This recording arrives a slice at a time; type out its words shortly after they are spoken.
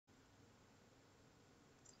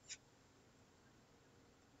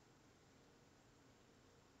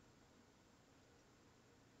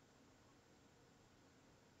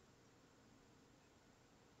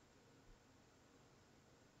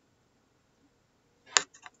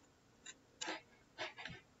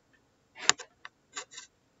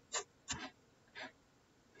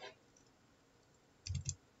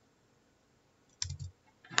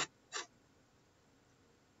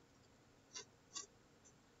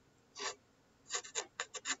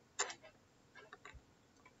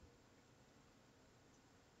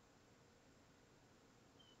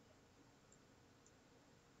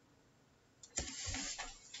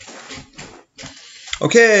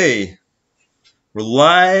Okay, we're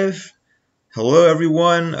live. Hello,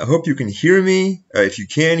 everyone. I hope you can hear me. If you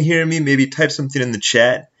can hear me, maybe type something in the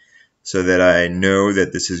chat so that I know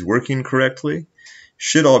that this is working correctly.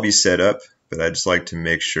 Should all be set up, but I'd just like to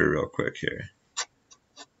make sure real quick here.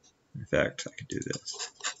 In fact, I could do this.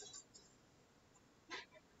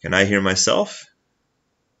 Can I hear myself?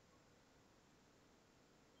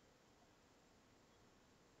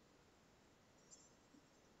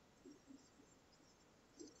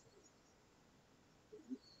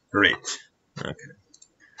 Great.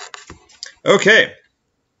 Okay.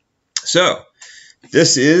 So,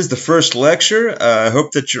 this is the first lecture. I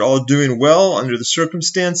hope that you're all doing well under the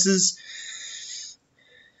circumstances.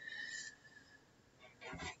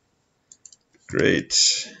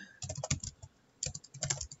 Great.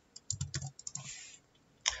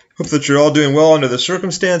 Hope that you're all doing well under the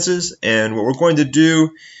circumstances. And what we're going to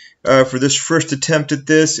do for this first attempt at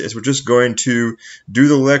this is we're just going to do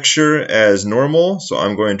the lecture as normal. So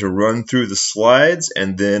I'm going to run through the slides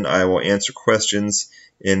and then I will answer questions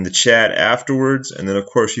in the chat afterwards. And then of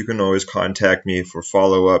course you can always contact me for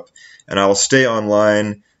follow-up, and I will stay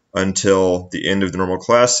online until the end of the normal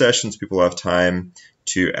class sessions. People have time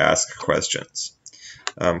to ask questions.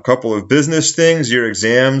 A couple of business things. Your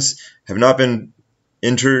exams have not been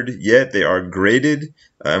entered yet. They are graded.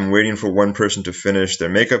 I'm waiting for one person to finish their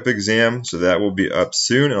makeup exam, so that will be up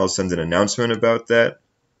soon, and I'll send an announcement about that.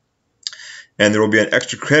 And there will be an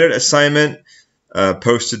extra credit assignment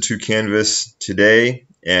posted to Canvas today,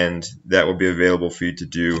 and that will be available for you to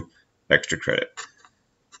do extra credit.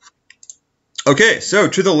 Okay, so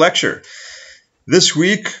to the lecture. This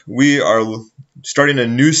week we are starting a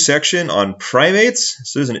new section on primates.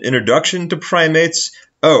 So there's an introduction to primates.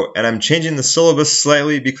 Oh, and I'm changing the syllabus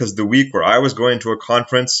slightly because the week where I was going to a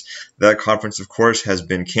conference, that conference, of course, has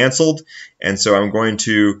been canceled. And so I'm going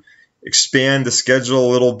to expand the schedule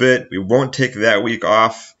a little bit. We won't take that week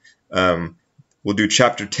off. We'll do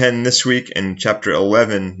Chapter 10 this week and Chapter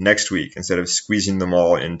 11 next week instead of squeezing them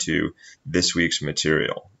all into this week's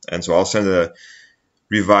material. And so I'll send a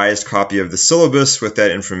revised copy of the syllabus with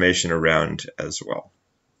that information around as well.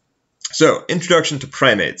 So, introduction to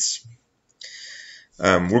primates.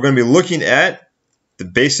 We're going to be looking at the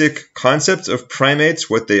basic concepts of primates,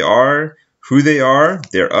 what they are, who they are,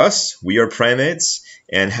 they're us, we are primates,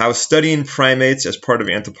 and how studying primates as part of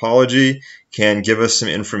anthropology can give us some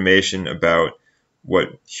information about what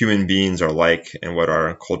human beings are like and what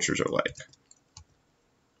our cultures are like.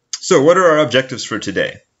 So what are our objectives for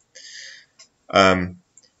today?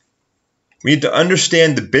 We need to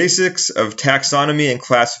understand the basics of taxonomy and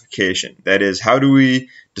classification. That is, how do we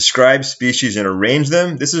describe species and arrange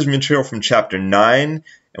them? This is material from Chapter 9,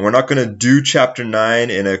 and we're not going to do Chapter 9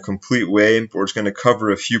 in a complete way, but we're just going to cover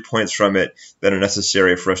a few points from it that are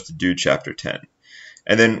necessary for us to do Chapter 10.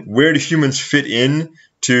 And then, where do humans fit in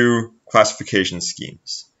to classification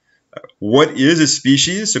schemes? What is a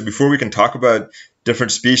species? So before we can talk about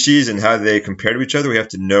different species and how they compare to each other, we have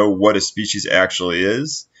to know what a species actually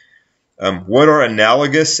is. What are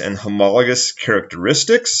analogous and homologous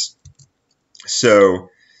characteristics? So,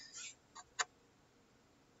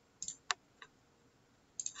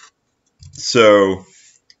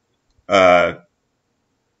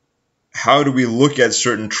 how do we look at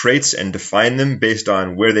certain traits and define them based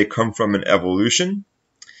on where they come from in evolution?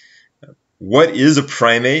 What is a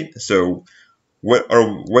primate? So, what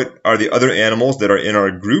are the other animals that are in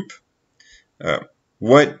our group?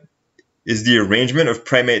 What is the arrangement of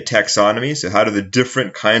primate taxonomy? So how do the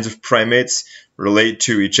different kinds of primates relate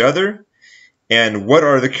to each other? And what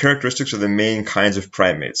are the characteristics of the main kinds of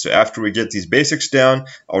primates? So after we get these basics down,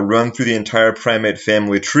 I'll run through the entire primate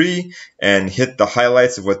family tree and hit the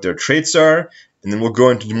highlights of what their traits are, and then we'll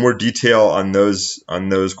go into more detail on those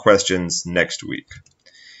questions next week.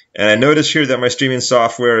 And I notice here that my streaming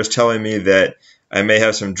software is telling me that I may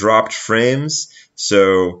have some dropped frames,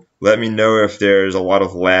 so let me know if there's a lot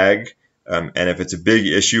of lag. And if it's a big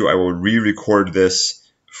issue, I will re-record this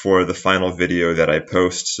for the final video that I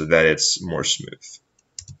post so that it's more smooth.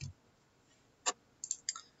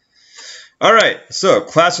 All right, so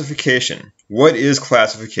classification. What is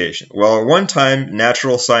classification? Well, at one time,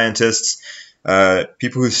 natural scientists,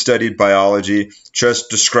 people who studied biology, just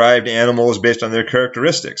described animals based on their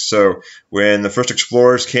characteristics. So when the first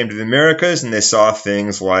explorers came to the Americas and they saw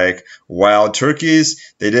things like wild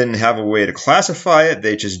turkeys, they didn't have a way to classify it.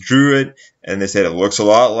 They just drew it and they said it looks a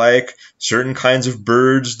lot like certain kinds of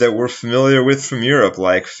birds that we're familiar with from Europe,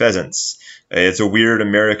 like pheasants. It's a weird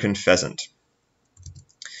American pheasant.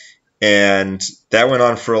 And that went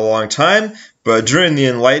on for a long time. But during the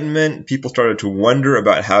Enlightenment, people started to wonder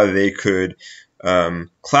about how they could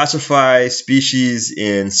classify species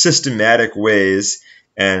in systematic ways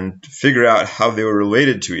and figure out how they were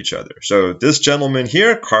related to each other. So this gentleman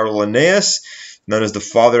here, Carl Linnaeus, known as the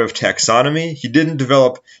father of taxonomy, he didn't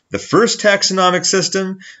develop the first taxonomic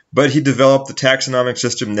system, but he developed the taxonomic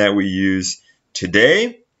system that we use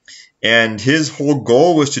today. And his whole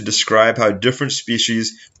goal was to describe how different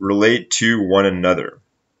species relate to one another.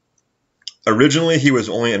 Originally, he was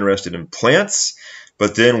only interested in plants,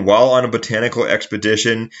 but then while on a botanical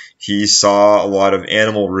expedition, he saw a lot of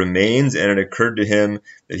animal remains, and it occurred to him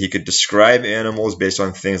that he could describe animals based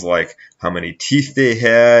on things like how many teeth they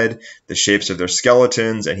had, the shapes of their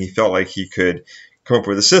skeletons, and he felt like he could come up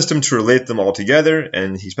with a system to relate them all together,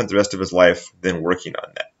 and he spent the rest of his life then working on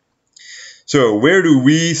that. So where do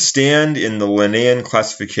we stand in the Linnaean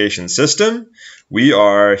classification system? We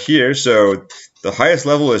are here, so the highest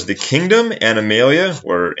level is the kingdom, Animalia,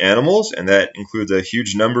 or animals, and that includes a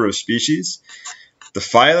huge number of species. The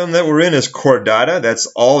phylum that we're in is Chordata. That's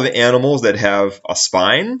all the animals that have a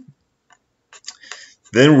spine.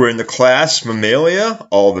 Then we're in the class Mammalia,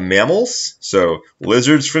 all the mammals. So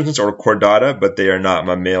lizards, for instance, are Chordata, but they are not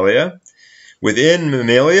Mammalia. Within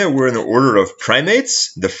Mammalia, we're in the order of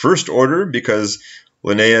primates, the first order, because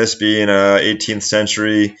Linnaeus, being an 18th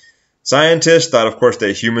century scientist, thought, of course,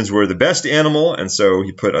 that humans were the best animal, and so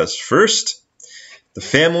he put us first. The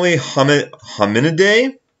family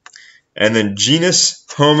Hominidae, and then genus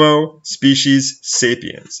Homo, species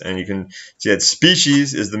Sapiens. And you can see that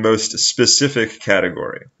species is the most specific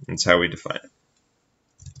category. That's how we define it.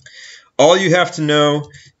 All you have to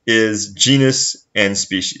know is genus and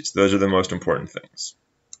species. Those are the most important things.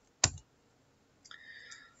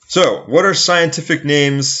 So, what are scientific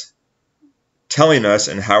names telling us,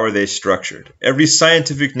 and how are they structured? Every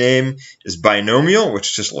scientific name is binomial, which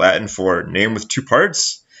is just Latin for name with two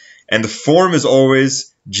parts, and the form is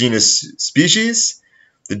always genus species.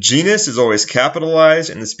 The genus is always capitalized,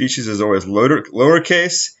 and the species is always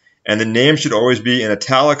lowercase, and the name should always be in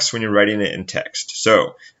italics when you're writing it in text.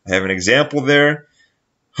 So, I have an example there.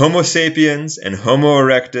 Homo sapiens and Homo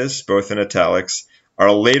erectus, both in italics, are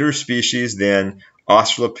a later species than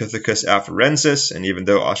Australopithecus afarensis, and even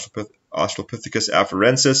though Australopithecus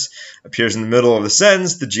afarensis appears in the middle of the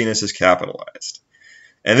sentence, the genus is capitalized.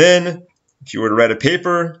 And then, if you were to write a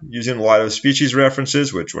paper using a lot of species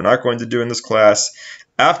references, which we're not going to do in this class,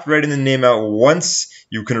 after writing the name out once,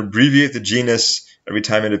 you can abbreviate the genus every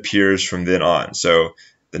time it appears from then on. So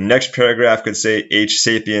the next paragraph could say H.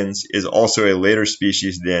 sapiens is also a later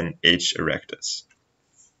species than H. erectus.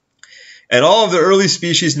 And all of the early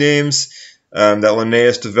species names that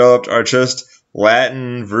Linnaeus developed are just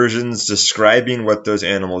Latin versions describing what those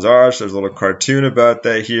animals are. So there's a little cartoon about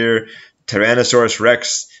that here. Tyrannosaurus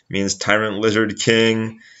rex means tyrant lizard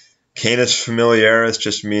king. Canis familiaris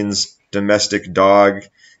just means domestic dog.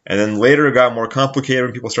 And then later it got more complicated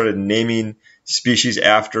when people started naming species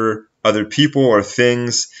after other people or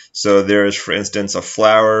things. So there's, for instance, a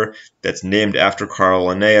flower that's named after Carl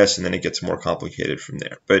Linnaeus, and then it gets more complicated from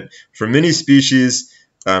there. But for many species,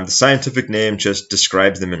 the scientific name just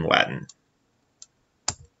describes them in Latin.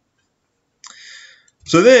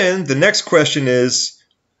 So then the next question is,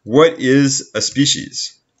 what is a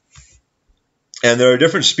species? And there are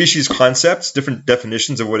different species concepts, different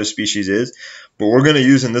definitions of what a species is, but what we're going to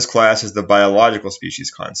use in this class is the biological species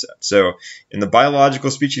concept. So in the biological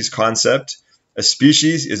species concept, a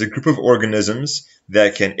species is a group of organisms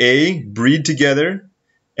that can A, breed together,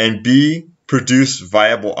 and B, produce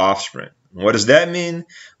viable offspring. What does that mean?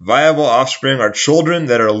 Viable offspring are children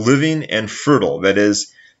that are living and fertile. That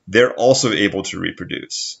is, they're also able to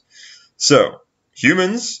reproduce. So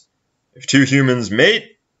humans, if two humans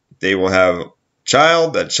mate, they will have a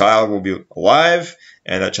child. That child will be alive,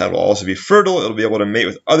 and that child will also be fertile. It'll be able to mate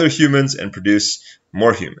with other humans and produce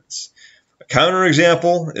more humans. A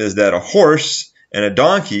counterexample is that a horse and a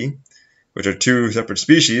donkey, which are two separate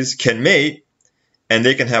species, can mate, and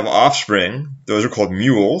they can have offspring. Those are called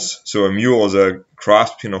mules. So a mule is a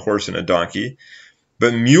cross between a horse and a donkey.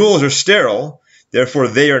 But mules are sterile, therefore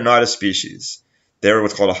they are not a species. They're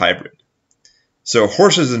what's called a hybrid. So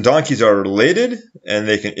horses and donkeys are related, and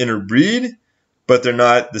they can interbreed, but they're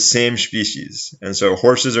not the same species. And so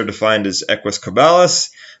horses are defined as Equus caballus,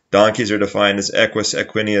 donkeys are defined as Equus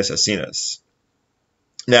equineus asinus.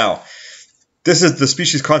 Now, this is the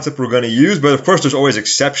species concept we're going to use, but of course there's always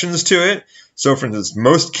exceptions to it. So for instance,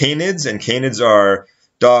 most canids, and canids are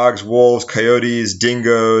dogs, wolves, coyotes,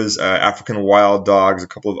 dingoes, African wild dogs, a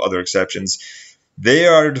couple of other exceptions. They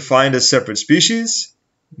are defined as separate species.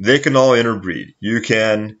 They can all interbreed. You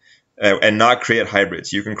can, and not create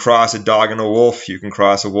hybrids. You can cross a dog and a wolf. You can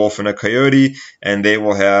cross a wolf and a coyote, and they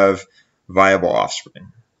will have viable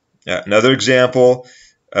offspring. Another example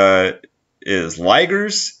is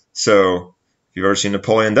ligers. So if you've ever seen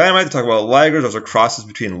Napoleon Dynamite, they talk about ligers. Those are crosses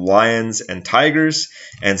between lions and tigers.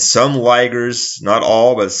 And some ligers, not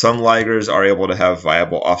all, but some ligers are able to have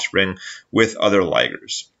viable offspring with other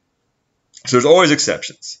ligers. So there's always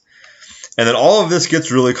exceptions. And then all of this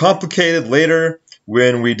gets really complicated later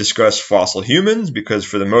when we discuss fossil humans, because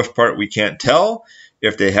for the most part we can't tell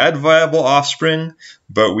if they had viable offspring,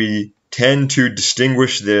 but we tend to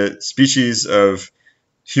distinguish the species of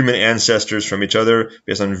human ancestors from each other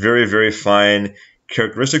based on very, very fine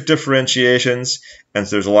characteristic differentiations. And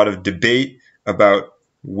so there's a lot of debate about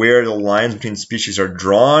where the lines between species are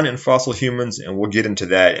drawn in fossil humans, and we'll get into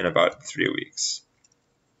that in about 3 weeks.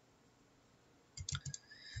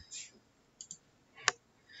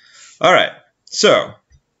 All right, so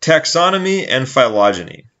taxonomy and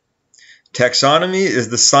phylogeny. Taxonomy is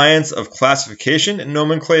the science of classification and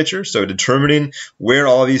nomenclature, so determining where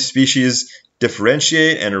all these species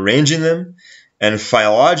differentiate and arranging them. And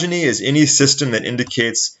phylogeny is any system that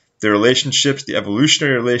indicates the relationships, the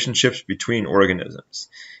evolutionary relationships between organisms.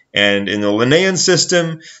 And in the Linnaean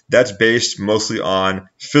system, that's based mostly on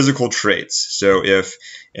physical traits. So if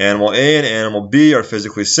animal A and animal B are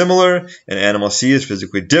physically similar and animal C is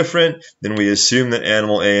physically different, then we assume that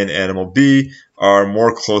animal A and animal B are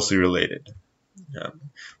more closely related.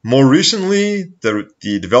 More recently,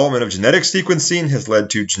 the development of genetic sequencing has led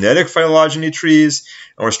to genetic phylogeny trees,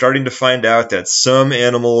 and we're starting to find out that some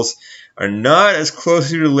animals are not as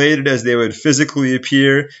closely related as they would physically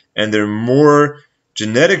appear, and they're more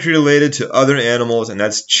genetically related to other animals, and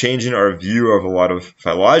that's changing our view of a lot of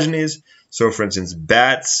phylogenies. So, for instance,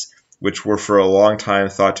 bats, which were for a long time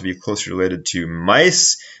thought to be closely related to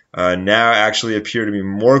mice, now actually appear to be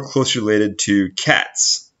more closely related to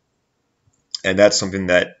cats. And that's something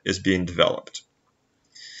that is being developed.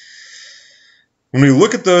 When we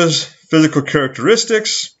look at those physical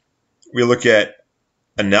characteristics, we look at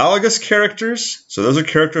analogous characters. So those are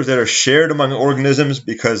characters that are shared among organisms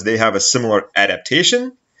because they have a similar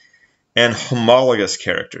adaptation. And homologous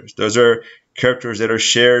characters. Those are characters that are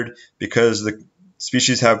shared because the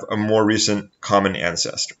species have a more recent common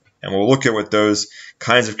ancestor. And we'll look at what those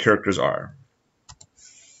kinds of characters are.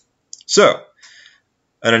 So,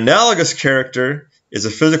 an analogous character is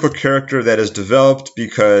a physical character that is developed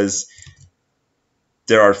because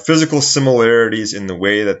there are physical similarities in the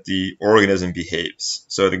way that the organism behaves.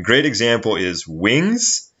 So the great example is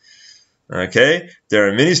wings. Okay, there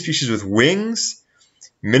are many species with wings.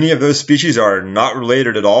 Many of those species are not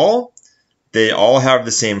related at all. They all have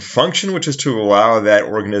the same function, which is to allow that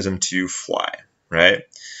organism to fly, right?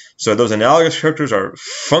 So those analogous characters are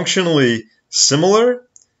functionally similar.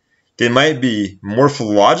 They might be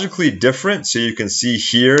morphologically different. So you can see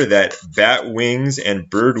here that bat wings and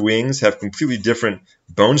bird wings have completely different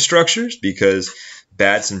bone structures because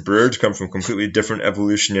bats and birds come from completely different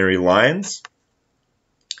evolutionary lines.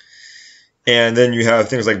 And then you have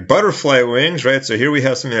things like butterfly wings, right? So here we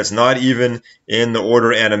have something that's not even in the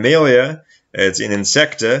order Animalia. It's in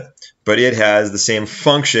Insecta, but it has the same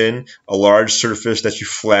function, a large surface that you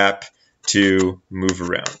flap to move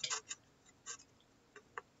around.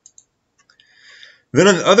 Then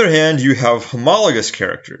on the other hand, you have homologous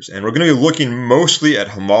characters, and we're going to be looking mostly at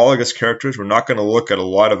homologous characters. We're not going to look at a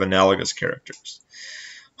lot of analogous characters.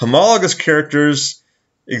 Homologous characters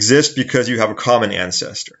exist because you have a common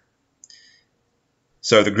ancestor.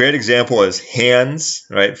 So the great example is hands,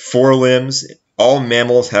 right? Forelimbs. All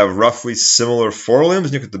mammals have roughly similar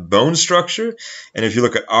forelimbs. Look at the bone structure. And if you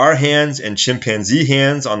look at our hands and chimpanzee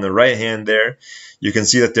hands on the right hand there, you can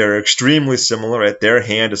see that they're extremely similar, right? Their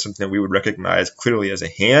hand is something that we would recognize clearly as a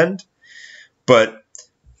hand. But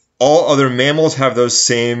all other mammals have those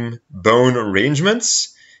same bone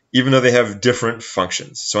arrangements, even though they have different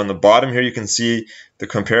functions. So on the bottom here, you can see the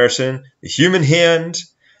comparison. The human hand,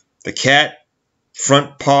 the cat,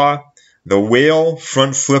 front paw, the whale,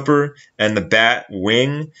 front flipper, and the bat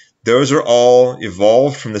wing. Those are all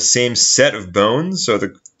evolved from the same set of bones. So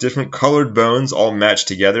the different colored bones all match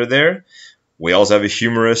together there. Whales have a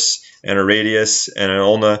humerus and a radius and an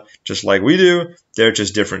ulna just like we do. They're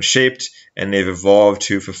just different shaped, and they've evolved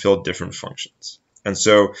to fulfill different functions. And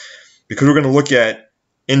so because we're going to look at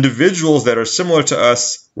individuals that are similar to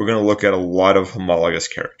us, we're going to look at a lot of homologous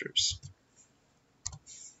characters.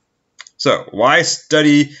 So why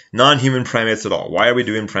study non-human primates at all? Why are we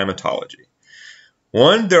doing primatology?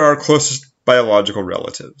 One, they're our closest biological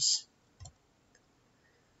relatives.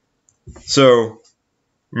 So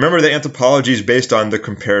remember that anthropology is based on the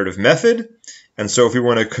comparative method. And so if we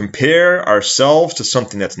want to compare ourselves to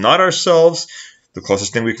something that's not ourselves, the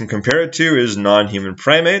closest thing we can compare it to is non-human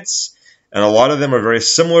primates. and a lot of them are very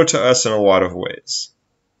similar to us in a lot of ways.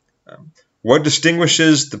 What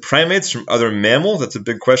distinguishes the primates from other mammals? That's a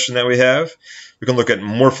big question that we have. We can look at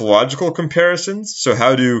morphological comparisons. So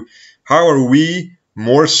how are we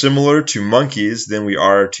more similar to monkeys than we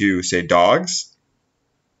are to, say, dogs?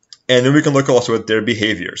 And then we can look also at their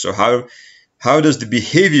behavior. So how does the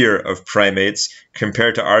behavior of primates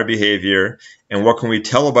compare to our behavior, and what can we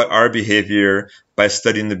tell about our behavior by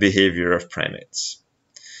studying the behavior of primates?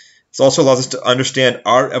 This also allows us to understand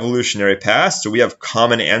our evolutionary past. So we have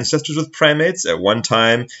common ancestors with primates. At one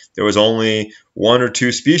time, there was only 1 or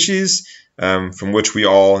 2 species from which we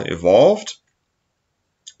all evolved.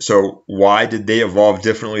 So why did they evolve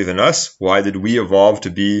differently than us? Why did we evolve to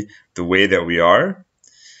be the way that we are?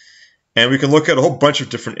 And we can look at a whole bunch of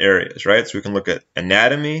different areas, right? So we can look at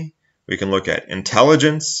anatomy, we can look at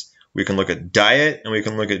intelligence, we can look at diet, and we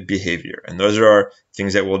can look at behavior. And those are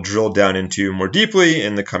things that we'll drill down into more deeply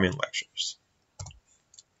in the coming lectures.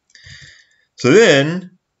 So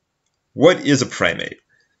then, what is a primate?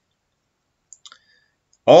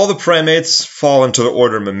 All the primates fall into the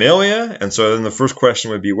order Mammalia, and so then the first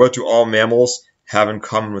question would be, what do all mammals have in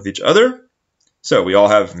common with each other? So we all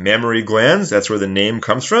have mammary glands. That's where the name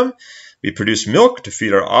comes from. We produce milk to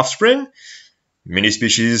feed our offspring. Many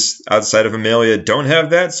species outside of Mammalia don't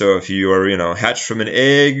have that. So if you are, hatched from an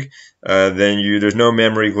egg, then there's no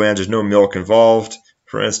mammary glands, there's no milk involved,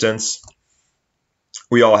 for instance.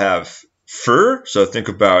 We all have fur. So think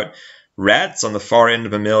about rats on the far end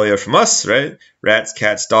of Mammalia from us, right? Rats,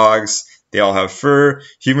 cats, dogs, they all have fur.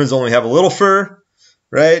 Humans only have a little fur,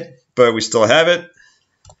 right? But we still have it.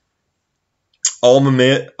 All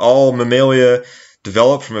Mammalia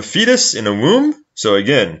develop from a fetus in a womb. So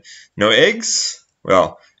again, no eggs.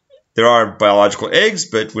 Well, there are biological eggs,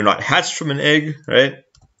 but we're not hatched from an egg, right?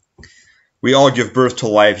 We all give birth to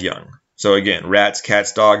live young. So again, rats,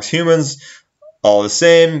 cats, dogs, humans, all the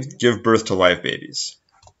same, give birth to live babies.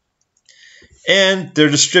 And they're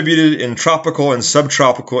distributed in tropical and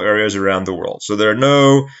subtropical areas around the world. So there are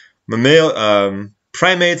no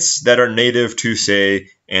primates that are native to, say,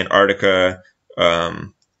 Antarctica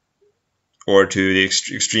or to the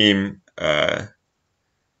extreme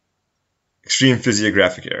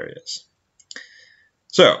physiographic areas.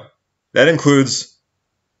 So that includes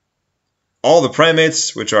all the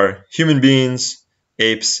primates, which are human beings,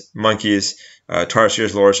 apes, monkeys,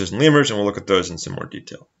 tarsiers, lorises, and lemurs, and we'll look at those in some more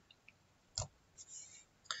detail.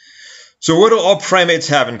 So what do all primates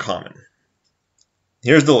have in common?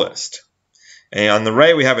 Here's the list. And on the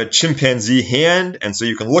right, we have a chimpanzee hand, and so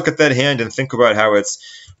you can look at that hand and think about how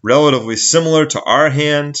it's relatively similar to our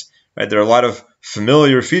hand. Right? There are a lot of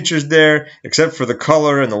familiar features there, except for the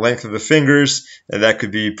color and the length of the fingers, and that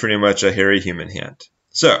could be pretty much a hairy human hand.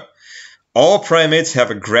 So, all primates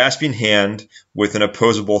have a grasping hand with an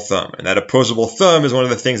opposable thumb, and that opposable thumb is one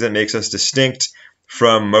of the things that makes us distinct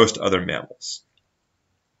from most other mammals.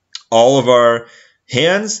 All of our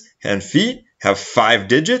hands and feet have 5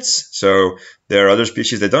 digits, so there are other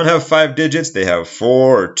species that don't have 5 digits. They have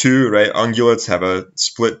 4 or 2, right? Ungulates have a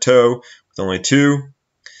split toe with only 2.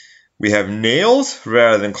 We have nails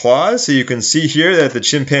rather than claws, so you can see here that the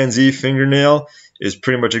chimpanzee fingernail is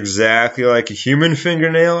pretty much exactly like a human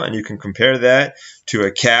fingernail, and you can compare that to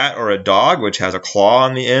a cat or a dog, which has a claw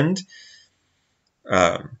on the end.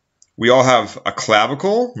 We all have a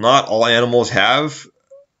clavicle. Not all animals have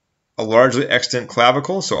a largely extant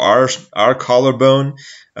clavicle, so our collarbone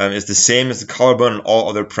is the same as the collarbone in all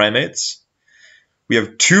other primates. We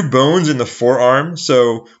have 2 bones in the forearm,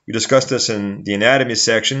 so we discussed this in the anatomy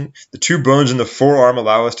section. The 2 bones in the forearm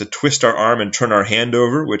allow us to twist our arm and turn our hand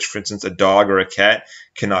over, which, for instance, a dog or a cat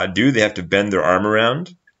cannot do. They have to bend their arm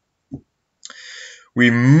around.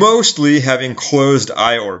 We mostly have enclosed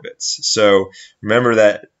eye orbits. So remember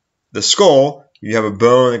that the skull, you have a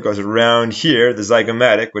bone that goes around here, the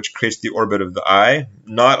zygomatic, which creates the orbit of the eye.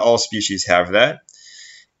 Not all species have that.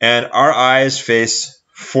 And our eyes face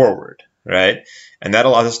forward, right? And that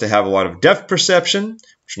allows us to have a lot of depth perception,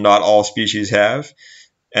 which not all species have,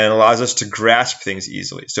 and allows us to grasp things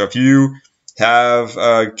easily. So if you have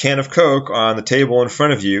a can of Coke on the table in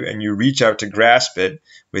front of you and you reach out to grasp it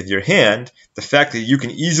with your hand, the fact that you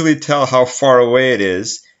can easily tell how far away it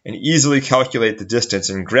is and easily calculate the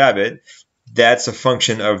distance and grab it, that's a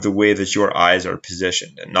function of the way that your eyes are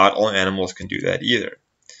positioned. And not all animals can do that either.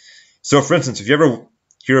 So for instance, if you ever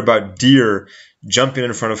hear about deer jumping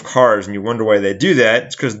in front of cars and you wonder why they do that,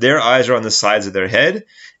 it's because their eyes are on the sides of their head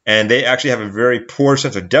and they actually have a very poor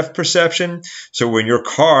sense of depth perception. So when your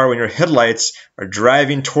headlights are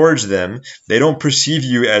driving towards them, they don't perceive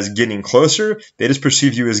you as getting closer, they just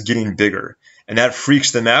perceive you as getting bigger. And that freaks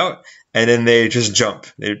them out, and then they just jump.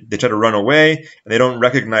 They try to run away, and they don't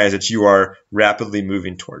recognize that you are rapidly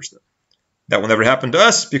moving towards them. That will never happen to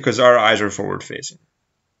us because our eyes are forward facing.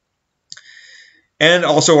 And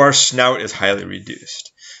also our snout is highly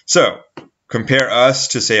reduced. So compare us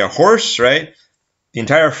to, say, a horse, right? The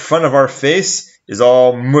entire front of our face is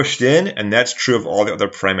all mushed in, and that's true of all the other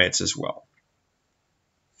primates as well.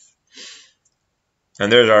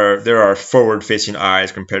 And there are forward-facing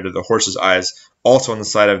eyes compared to the horse's eyes, also on the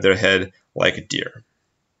side of their head like a deer.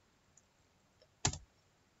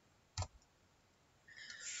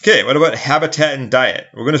 Okay, what about habitat and diet?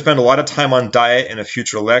 We're going to spend a lot of time on diet in a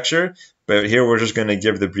future lecture, but here we're just going to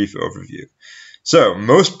give the brief overview. So,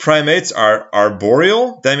 most primates are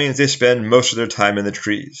arboreal. That means they spend most of their time in the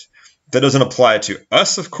trees. That doesn't apply to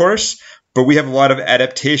us, of course, but we have a lot of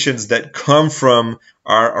adaptations that come from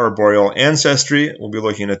our arboreal ancestry. We'll be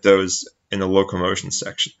looking at those in the locomotion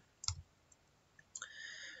section.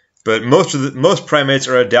 But most primates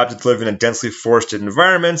are adapted to live in densely forested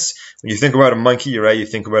environments. When you think about a monkey, right, you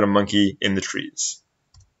think about a monkey in the trees.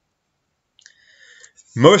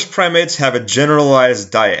 Most primates have a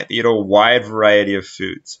generalized diet. They eat a wide variety of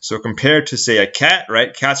foods. So compared to, say, a cat,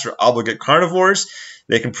 right? Cats are obligate carnivores.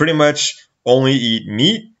 They can pretty much only eat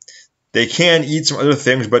meat. They can eat some other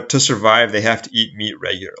things, but to survive, they have to eat meat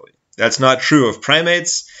regularly. That's not true of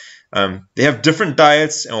primates. They have different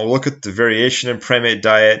diets, and we'll look at the variation in primate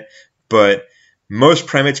diet, but most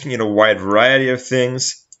primates can eat a wide variety of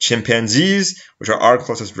things. Chimpanzees, which are our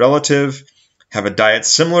closest relative, have a diet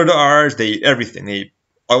similar to ours. They eat everything. They eat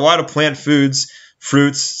a lot of plant foods,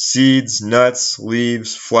 fruits, seeds, nuts,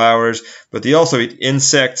 leaves, flowers, but they also eat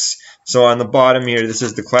insects. So on the bottom here, this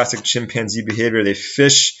is the classic chimpanzee behavior. They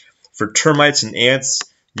fish for termites and ants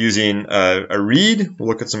using a reed. We'll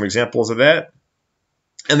look at some examples of that.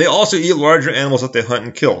 And they also eat larger animals that they hunt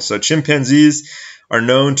and kill. So chimpanzees are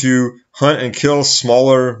known to hunt and kill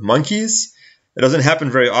smaller monkeys. It doesn't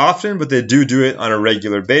happen very often, but they do it on a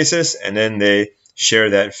regular basis, and then they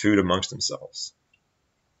share that food amongst themselves.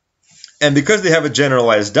 And because they have a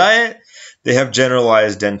generalized diet, they have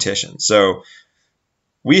generalized dentition. So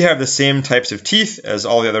we have the same types of teeth as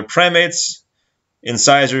all the other primates: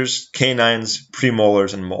 incisors, canines,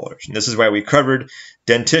 premolars, and molars. And this is why we covered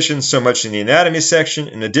dentition so much in the anatomy section.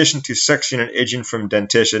 In addition to section and aging from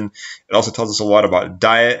dentition, it also tells us a lot about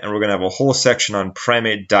diet, and we're going to have a whole section on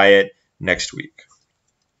primate diet next week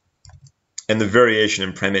and the variation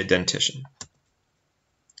in primate dentition.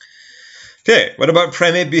 Okay, what about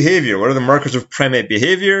primate behavior? What are the markers of primate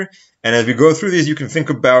behavior? And as we go through these, you can think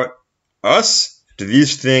about us. Do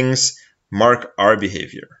these things mark our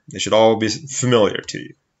behavior? They should all be familiar to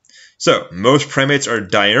you. So, most primates are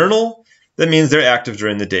diurnal. That means they're active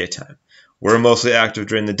during the daytime. We're mostly active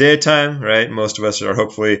during the daytime, right? Most of us are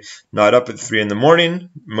hopefully not up at 3 in the morning.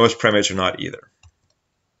 Most primates are not either.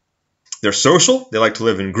 They're social. They like to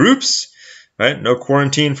live in groups, right? No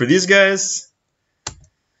quarantine for these guys.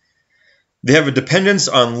 They have a dependence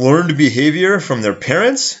on learned behavior from their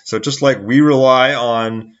parents. So just like we rely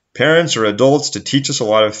on parents or adults to teach us a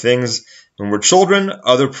lot of things when we're children,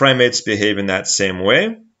 other primates behave in that same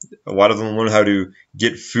way. A lot of them learn how to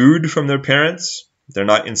get food from their parents. They're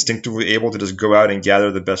not instinctively able to just go out and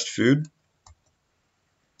gather the best food.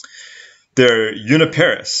 They're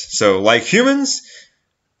uniparous. So like humans,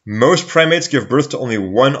 most primates give birth to only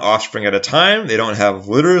one offspring at a time. They don't have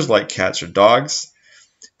litters like cats or dogs.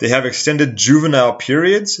 They have extended juvenile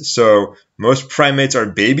periods, so most primates are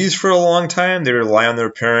babies for a long time. They rely on their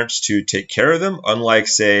parents to take care of them, unlike,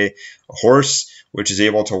 say, a horse, which is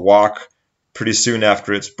able to walk pretty soon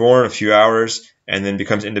after it's born, a few hours, and then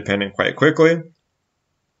becomes independent quite quickly.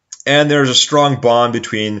 And there's a strong bond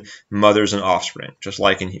between mothers and offspring, just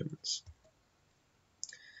like in humans.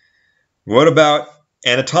 What about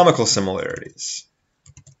anatomical similarities?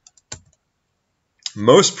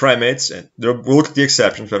 Most primates, and we'll look at the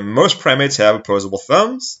exceptions, but most primates have opposable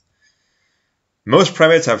thumbs. Most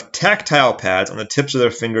primates have tactile pads on the tips of their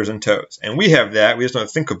fingers and toes. And we have that, we just don't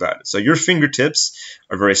think about it. So your fingertips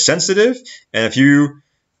are very sensitive, and if you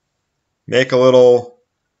make a little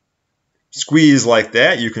squeeze like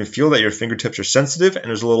that, you can feel that your fingertips are sensitive, and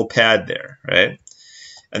there's a little pad there, right?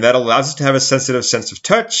 And that allows us to have a sensitive sense of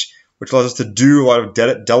touch, which allows us to do a lot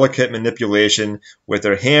of delicate manipulation with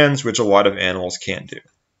our hands, which a lot of animals can't do.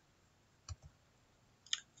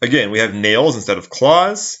 Again, we have nails instead of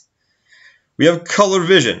claws. We have color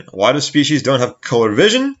vision. A lot of species don't have color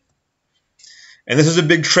vision. And this is a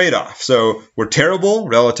big trade-off. So we're terrible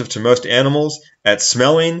relative to most animals at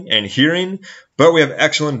smelling and hearing, but we have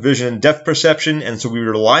excellent vision and depth perception, and so we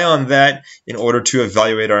rely on that in order to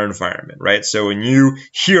evaluate our environment, right? So when you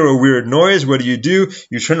hear a weird noise, what do?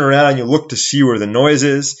 You turn around and you look to see where the noise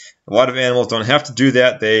is. A lot of animals don't have to do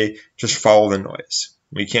that. They just follow the noise.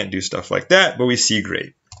 We can't do stuff like that, but we see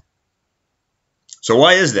great. So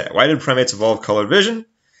why is that? Why did primates evolve color vision?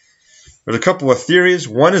 There's a couple of theories.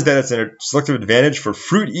 One is that it's a selective advantage for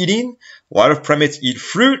fruit eating. A lot of primates eat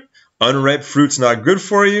fruit. Unripe fruit's not good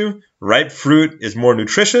for you. Ripe fruit is more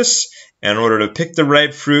nutritious. And in order to pick the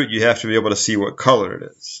ripe fruit, you have to be able to see what color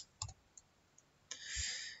it is.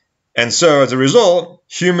 And so as a result,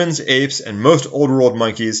 humans, apes, and most old world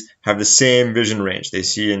monkeys have the same vision range. They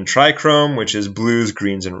see in trichrome, which is blues,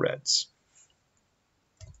 greens, and reds.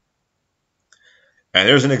 And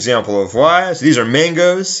there's an example of why. So these are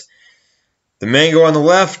mangoes. The mango on the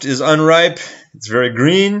left is unripe. It's very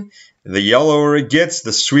green. The yellower it gets,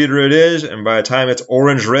 the sweeter it is. And by the time it's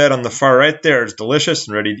orange-red on the far right there, it's delicious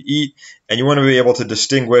and ready to eat. And you want to be able to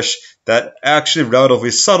distinguish that actually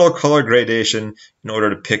relatively subtle color gradation in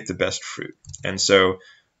order to pick the best fruit. And so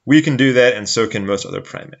we can do that, and so can most other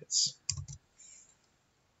primates.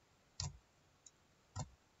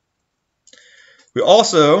 We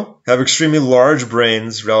also have extremely large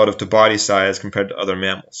brains relative to body size compared to other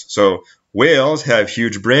mammals. So whales have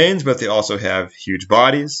huge brains, but they also have huge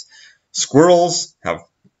bodies. Squirrels have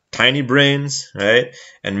tiny brains, right?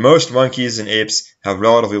 And most monkeys and apes have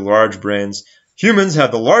relatively large brains. Humans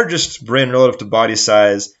have the largest brain relative to body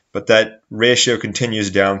size, but that ratio continues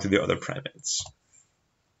down through the other primates.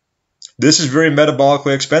 This is very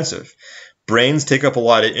metabolically expensive. Brains take up a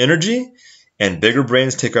lot of energy, and bigger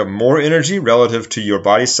brains take up more energy relative to your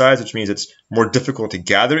body size, which means it's more difficult to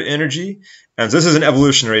gather energy. And so this is an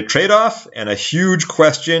evolutionary trade-off, and a huge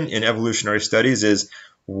question in evolutionary studies is,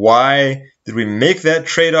 why did we make that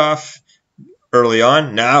trade-off early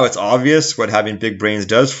on? Now it's obvious what having big brains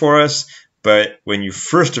does for us, but when you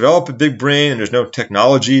first develop a big brain and there's no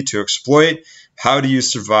technology to exploit, how do you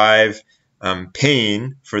survive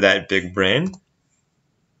paying for that big brain?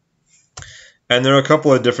 And there are a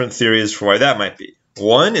couple of different theories for why that might be.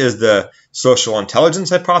 One is the social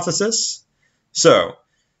intelligence hypothesis. So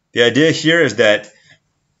the idea here is that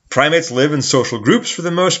primates live in social groups for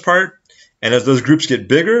the most part, and as those groups get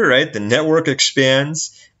bigger, right, the network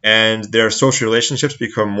expands and their social relationships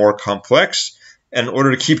become more complex. And in order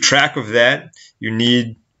to keep track of that, you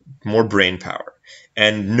need more brain power.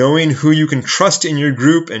 And knowing who you can trust in your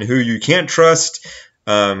group and who you can't trust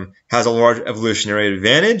has a large evolutionary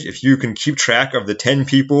advantage. If you can keep track of the 10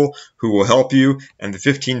 people who will help you and the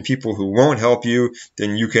 15 people who won't help you,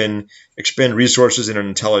 then you can expend resources in an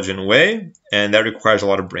intelligent way, and that requires a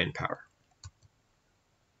lot of brain power.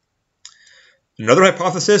 Another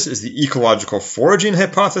hypothesis is the ecological foraging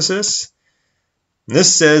hypothesis. And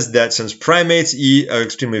this says that since primates eat an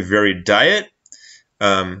extremely varied diet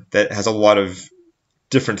that has a lot of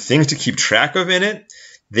different things to keep track of in it,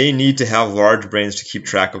 they need to have large brains to keep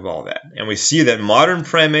track of all that. And we see that modern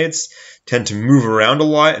primates tend to move around a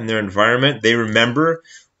lot in their environment. They remember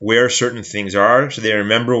where certain things are. So they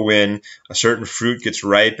remember when a certain fruit gets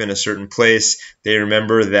ripe in a certain place. They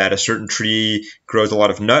remember that a certain tree grows a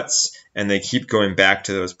lot of nuts, and they keep going back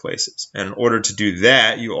to those places. And in order to do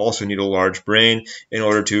that, you also need a large brain in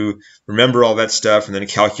order to remember all that stuff and then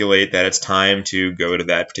calculate that it's time to go to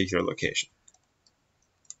that particular location.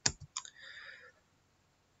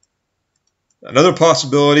 Another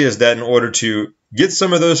possibility is that in order to get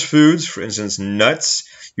some of those foods, for instance,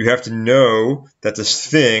 nuts, you have to know that this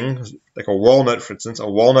thing, like a walnut, for instance, a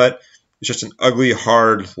walnut is just an ugly,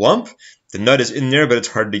 hard lump. The nut is in there, but it's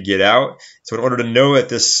hard to get out. So in order to know that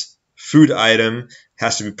this food item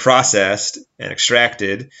has to be processed and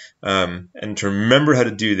extracted, and to remember how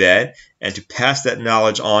to do that, and to pass that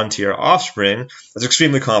knowledge on to your offspring, that's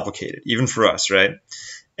extremely complicated, even for us, right?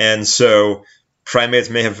 And so primates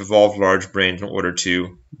may have evolved large brains in order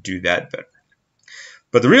to do that better.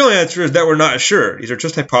 But the real answer is that we're not sure. These are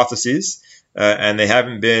just hypotheses, and they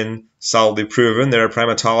haven't been solidly proven. There are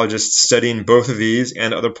primatologists studying both of these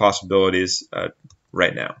and other possibilities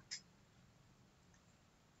right now.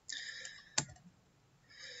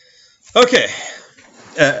 Okay,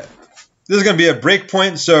 this is going to be a break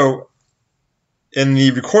point. So in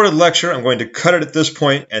the recorded lecture, I'm going to cut it at this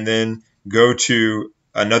point and then go to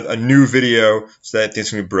a new video so that things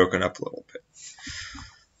can be broken up a little bit.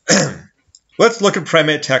 Let's look at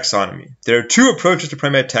primate taxonomy. There are two approaches to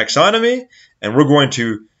primate taxonomy, and we're going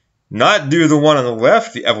to not do the one on the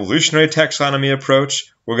left, the evolutionary taxonomy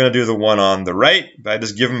approach. We're going to do the one on the right, but I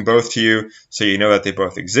just give them both to you so you know that they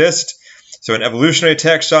both exist. So in evolutionary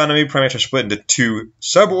taxonomy, primates are split into two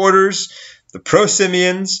suborders, the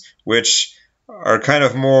prosimians, which are kind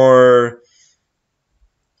of more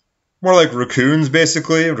like raccoons,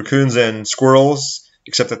 basically, raccoons and squirrels,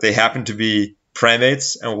 except that they happen to be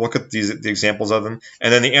primates, and we'll look at the examples of them.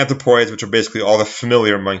 And then the anthropoids, which are basically all the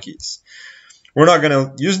familiar monkeys. We're not going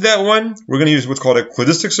to use that one. We're going to use what's called a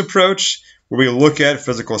cladistics approach, where we look at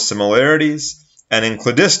physical similarities. And in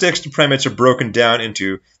cladistics, the primates are broken down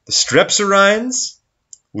into the strepsirrhines,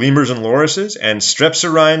 lemurs and lorises, and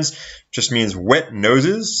strepsirrhines just means wet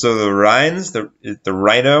noses. So the rhines, the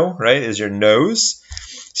rhino, right, is your nose.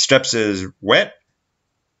 Streps is wet.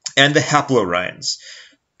 And the haplorhines,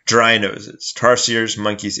 dry noses, tarsiers,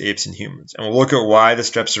 monkeys, apes, and humans. And we'll look at why the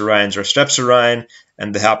strepsirrhines are strepsirrhine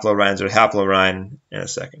and the haplorhines are haplorhine in a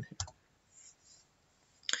second.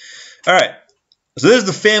 All right, so this is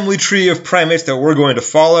the family tree of primates that we're going to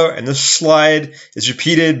follow, and this slide is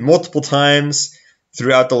repeated multiple times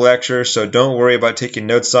throughout the lecture, so don't worry about taking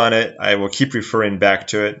notes on it. I will keep referring back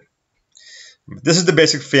to it. This is the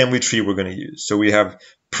basic family tree we're going to use. So we have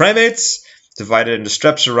primates divided into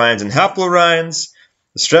strepsirrhines and haplorhines.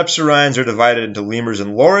 The strepsirrhines are divided into lemurs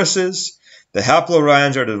and lorises. The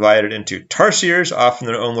haplorhines are divided into tarsiers, often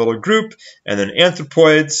their own little group, and then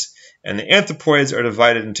anthropoids. And the anthropoids are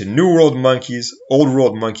divided into New World monkeys, Old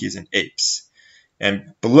World monkeys, and apes.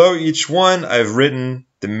 And below each one, I've written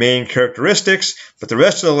the main characteristics, but the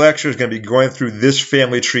rest of the lecture is going to be going through this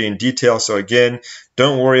family tree in detail. So again,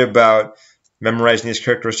 don't worry about memorizing these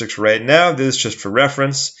characteristics right now. This is just for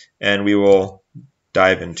reference, and we will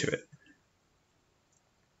dive into it.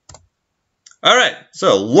 All right,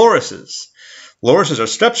 so lorises. Lorises are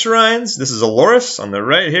strepsirrhines. This is a loris on the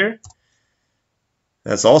right here.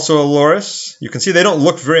 That's also a loris. You can see they don't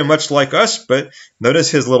look very much like us, but notice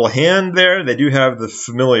his little hand there. They do have the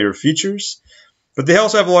familiar features, but they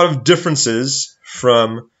also have a lot of differences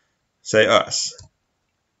from, say, us.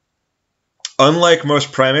 Unlike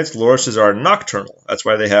most primates, lorises are nocturnal. That's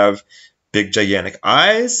why they have big, gigantic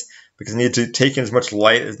eyes, because they need to take in as much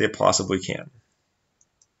light as they possibly can.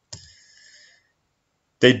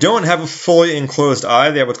 They don't have a fully enclosed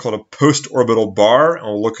eye. They have what's called a post-orbital bar, and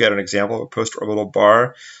we'll look at an example of a post-orbital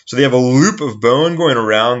bar. So they have a loop of bone going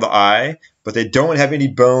around the eye, but they don't have any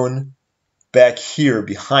bone back here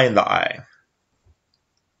behind the eye.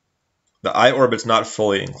 The eye orbit's not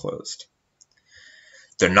fully enclosed.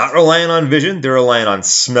 They're not relying on vision. They're relying on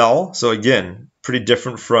smell. So again, pretty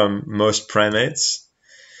different from most primates.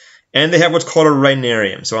 And they have what's called a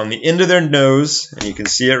rhinarium. So on the end of their nose, and you can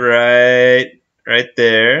see it right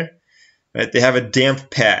there, right? They have a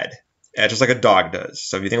damp pad, just like a dog does.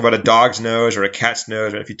 So if you think about a dog's nose or a cat's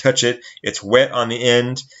nose, right, if you touch it, it's wet on the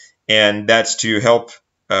end, and that's to help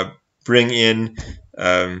bring in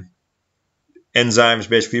enzymes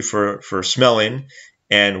basically for smelling.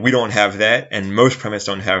 And we don't have that, and most primates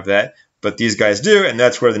don't have that, but these guys do, and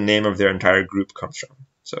that's where the name of their entire group comes from.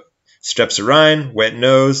 So strepsirrhine, wet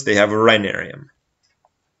nose, they have a rhinarium.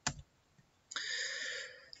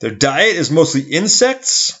 Their diet is mostly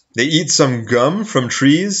insects. They eat some gum from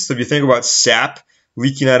trees. So if you think about sap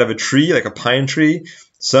leaking out of a tree, like a pine tree,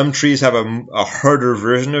 some trees have a harder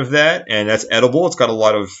version of that, and that's edible. It's got a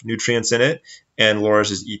lot of nutrients in it, and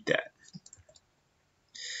lorises eat that.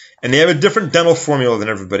 And they have a different dental formula than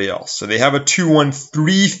everybody else. So they have a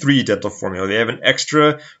 2-1-3-3 dental formula. They have an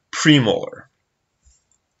extra premolar.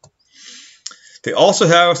 They also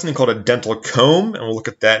have something called a dental comb, and we'll look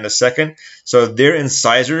at that in a second. So their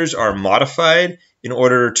incisors are modified in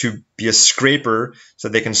order to be a scraper, so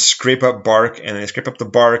they can scrape up bark, and they scrape up the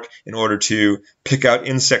bark in order to pick out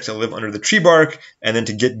insects that live under the tree bark, and then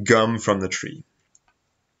to get gum from the tree.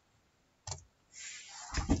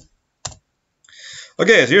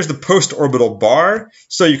 Okay, so here's the post-orbital bar.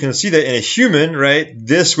 So you can see that in a human, right,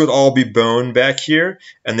 this would all be bone back here,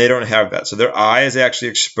 and they don't have that. So their eye is actually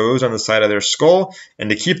exposed on the side of their skull, and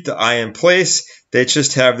to keep the eye in place, they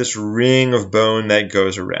just have this ring of bone that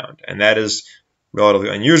goes around, and that is relatively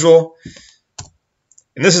unusual.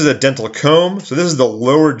 And this is a dental comb. So this is the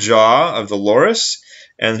lower jaw of the loris,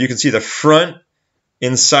 and you can see the front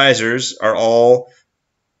incisors are all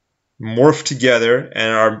morphed together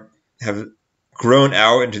and have grown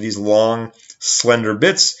out into these long, slender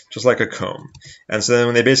bits, just like a comb. And so then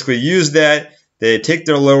when they basically use that, they take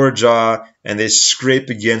their lower jaw and they scrape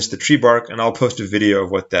against the tree bark, and I'll post a video of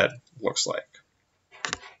what that looks like.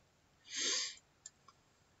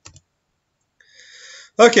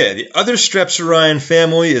 Okay, the other strepsirrhine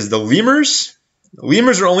family is the lemurs. The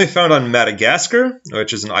lemurs are only found on Madagascar,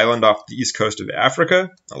 which is an island off the east coast of Africa,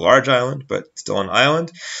 a large island, but still an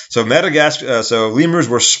island. So lemurs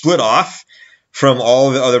were split off from all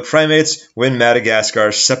of the other primates when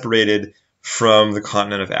Madagascar separated from the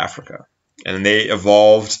continent of Africa. And they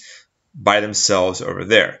evolved by themselves over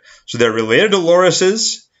there. So they're related to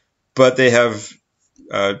lorises, but they have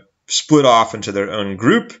split off into their own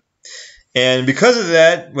group. And because of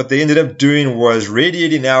that, what they ended up doing was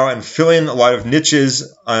radiating out and filling a lot of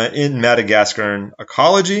niches in Madagascar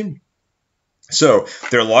ecology. So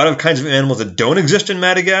there are a lot of kinds of animals that don't exist in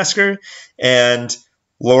Madagascar, and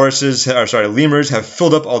lemurs have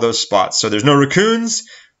filled up all those spots. So there's no raccoons,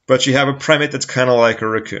 but you have a primate that's kind of like a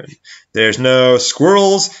raccoon. There's no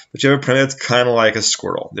squirrels, but you have a primate that's kind of like a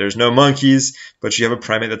squirrel. There's no monkeys, but you have a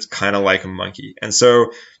primate that's kind of like a monkey. And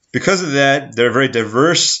so because of that, they're very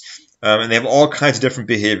diverse. And they have all kinds of different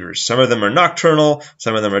behaviors. Some of them are nocturnal,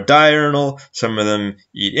 some of them are diurnal, some of them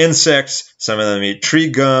eat insects, some of them eat tree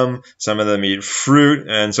gum, some of them eat fruit,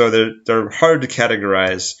 and so they're hard to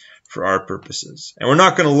categorize for our purposes. And we're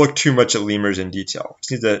not going to look too much at lemurs in detail.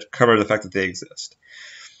 We just need to cover the fact that they exist.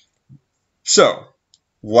 So,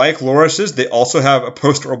 like lorises, they also have a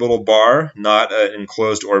post-orbital bar, not an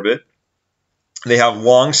enclosed orbit. They have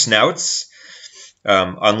long snouts,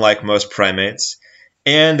 unlike most primates.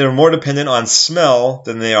 And they're more dependent on smell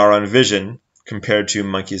than they are on vision compared to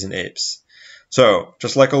monkeys and apes. So,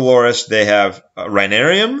 just like a loris, they have a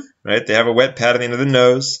rhinarium, right? They have a wet pad at the end of the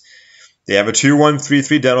nose. They have a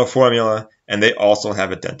 2-1-3-3 dental formula, and they also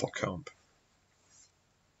have a dental comb.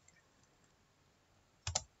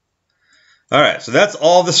 All right, so that's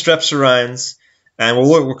all the strepsirrhines, and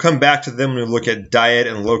we'll come back to them when we look at diet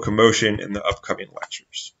and locomotion in the upcoming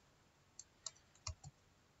lectures.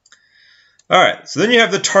 All right, so then you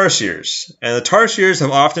have the tarsiers, and the tarsiers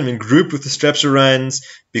have often been grouped with the strepsirrhines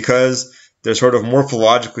because they're sort of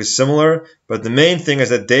morphologically similar, but the main thing is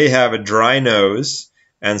that they have a dry nose,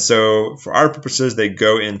 and so for our purposes, they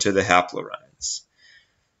go into the haplorhines.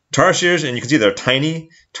 Tarsiers, and you can see they're tiny.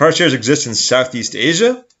 Tarsiers exist in Southeast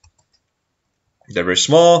Asia. They're very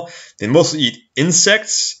small. They mostly eat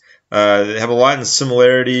insects. They have a lot in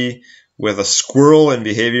similarity with a squirrel in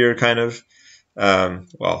behavior, kind of.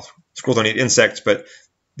 Well, squirrels don't eat insects, but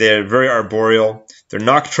they're very arboreal. They're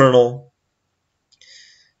nocturnal.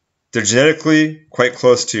 They're genetically quite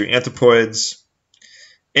close to anthropoids.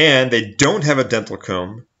 And they don't have a dental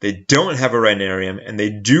comb. They don't have a rhinarium. And they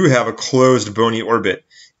do have a closed bony orbit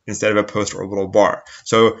instead of a post-orbital bar.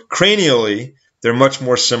 So cranially, they're much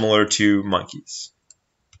more similar to monkeys.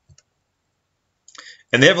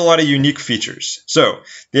 And they have a lot of unique features. So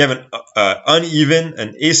they have an uneven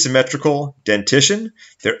and asymmetrical dentition.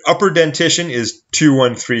 Their upper dentition is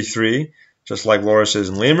 2-1-3-3, just like lorises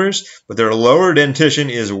and lemurs, but their lower dentition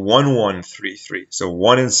is 1-1-3-3, so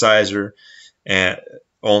one incisor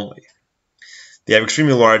only. They have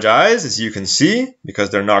extremely large eyes, as you can see, because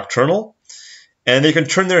they're nocturnal. And they can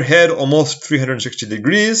turn their head almost 360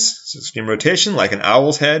 degrees, so extreme rotation, like an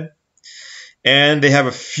owl's head. And they have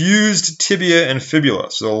a fused tibia and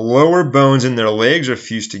fibula, so the lower bones in their legs are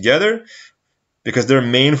fused together because their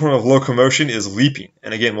main form of locomotion is leaping.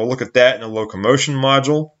 And again, we'll look at that in a locomotion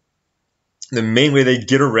module. The main way they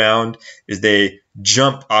get around is they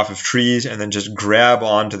jump off of trees and then just grab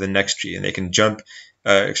onto the next tree, and they can jump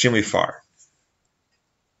extremely far.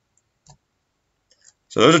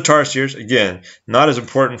 So those are tarsiers. Again, not as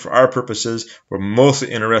important for our purposes. We're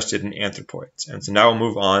mostly interested in anthropoids. And so now we'll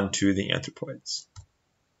move on to the anthropoids.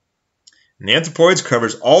 And the anthropoids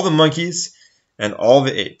covers all the monkeys and all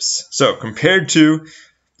the apes. So compared to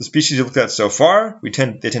the species you looked at so far, they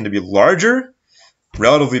tend to be larger,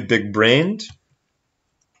 relatively big-brained.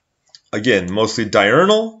 Again, mostly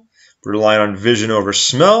diurnal, relying on vision over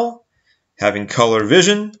smell, having color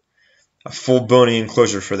vision, a full bony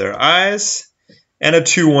enclosure for their eyes, and a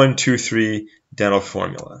 2-1-2-3 dental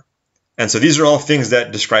formula. And so these are all things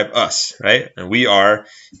that describe us, right? And we are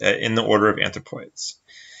in the order of anthropoids.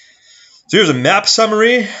 So here's a map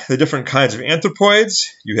summary, the different kinds of anthropoids.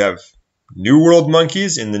 You have New World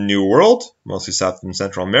monkeys in the New World, mostly South and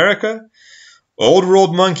Central America. Old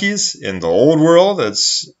World monkeys in the Old World,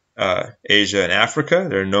 that's Asia and Africa.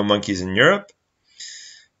 There are no monkeys in Europe.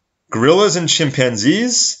 Gorillas and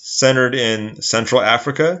chimpanzees, centered in Central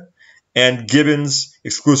Africa, and gibbons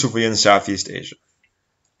exclusively in Southeast Asia.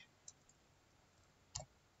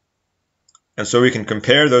 And so we can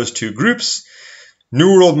compare those two groups,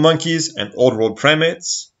 New World monkeys and Old World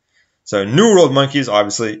primates. So New World monkeys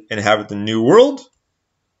obviously inhabit the New World.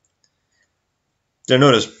 They're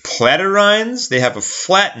known as platyrrhines. They have a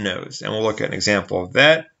flat nose, and we'll look at an example of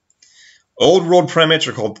that. Old World primates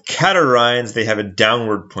are called catarrhines. They have a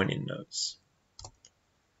downward pointing nose.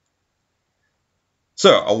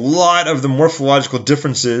 So a lot of the morphological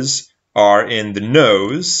differences are in the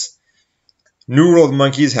nose. New World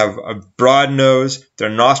monkeys have a broad nose, their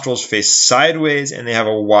nostrils face sideways, and they have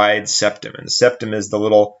a wide septum. And the septum is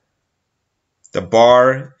the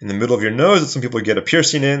bar in the middle of your nose that some people get a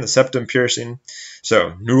piercing in, the septum piercing.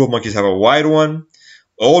 So New World monkeys have a wide one.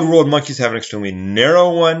 Old World monkeys have an extremely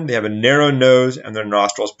narrow one. They have a narrow nose, and their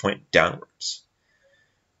nostrils point downwards.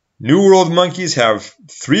 New World monkeys have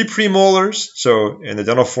 3 premolars. So in the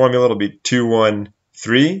dental formula, it'll be 2, 1,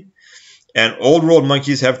 3. And Old World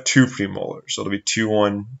monkeys have 2 premolars, so it'll be 2,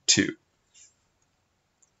 1, 2.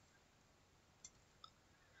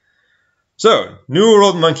 So, New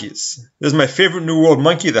World monkeys. This is my favorite New World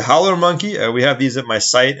monkey, the howler monkey. We have these at my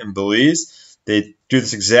site in Belize. They do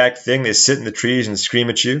this exact thing. They sit in the trees and scream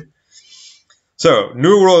at you. So,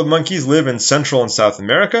 New World monkeys live in Central and South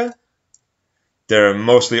America. They're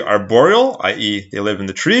mostly arboreal, i.e. they live in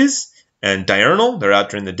the trees, and diurnal. They're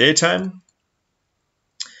out during the daytime.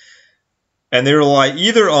 And they rely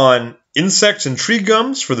either on insects and tree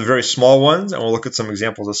gums for the very small ones, and we'll look at some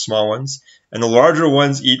examples of small ones, and the larger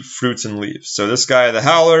ones eat fruits and leaves. So this guy, the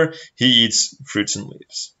howler, he eats fruits and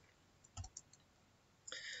leaves.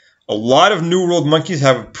 A lot of New World monkeys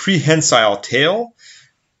have a prehensile tail,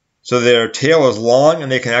 so their tail is long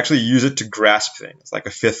and they can actually use it to grasp things, like a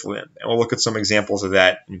 5th limb, and we'll look at some examples of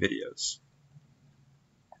that in videos.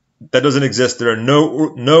 That doesn't exist. There are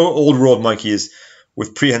no Old World monkeys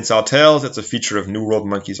with prehensile tails. That's a feature of New World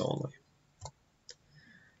monkeys only.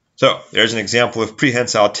 So there's an example of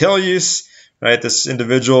prehensile tail use. Right? This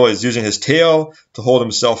individual is using his tail to hold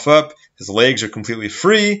himself up. His legs are completely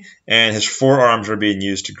free, and his forearms are being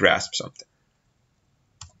used to grasp something.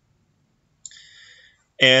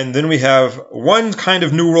 And then we have one kind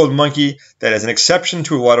of New World monkey that is an exception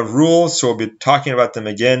to a lot of rules, so we'll be talking about them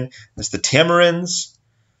again. It's the tamarins.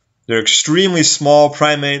 They're extremely small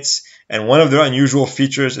primates, and one of their unusual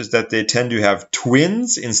features is that they tend to have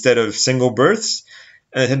twins instead of single births,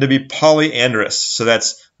 and they tend to be polyandrous. So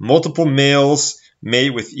that's multiple males mate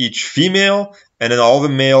with each female, and then all the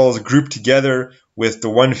males group together with the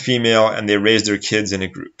one female, and they raise their kids in a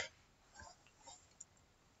group.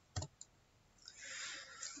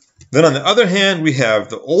 Then on the other hand, we have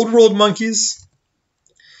the Old World monkeys.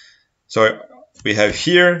 So we have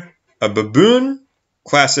here a baboon,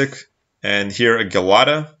 classic, and here a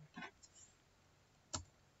gelada.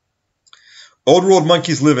 Old World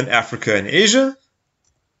monkeys live in Africa and Asia.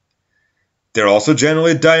 They're also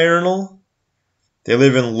generally diurnal. They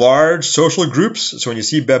live in large social groups. So when you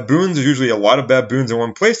see baboons, there's usually a lot of baboons in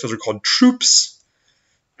one place. Those are called troops.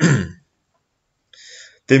 They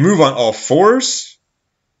move on all fours.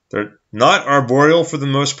 They're not arboreal for the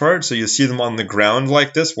most part, so you see them on the ground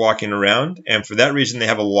like this, walking around. And for that reason, they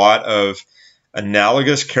have a lot of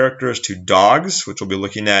analogous characters to dogs, which we'll be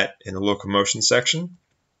looking at in the locomotion section.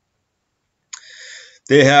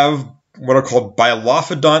 They have what are called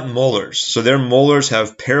bilophodont molars. So their molars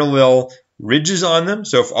have parallel ridges on them.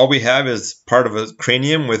 So if all we have is part of a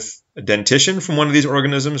cranium with a dentition from one of these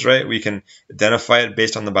organisms, right, we can identify it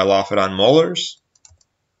based on the bilophodont molars.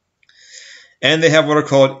 And they have what are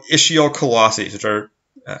called ischial callosities,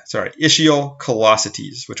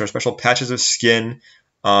 which are special patches of skin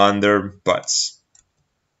on their butts.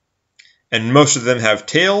 And most of them have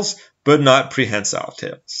tails, but not prehensile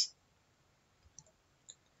tails.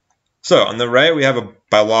 So on the right, we have a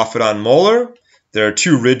bilophodont molar. There are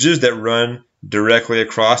 2 ridges that run directly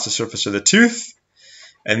across the surface of the tooth.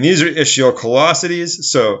 And these are ischial callosities.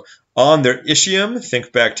 So on their ischium,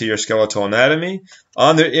 think back to your skeletal anatomy,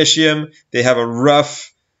 on their ischium, they have a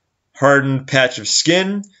rough, hardened patch of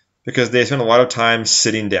skin because they spend a lot of time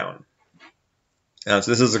sitting down. So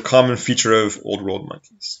this is a common feature of Old World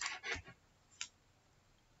monkeys.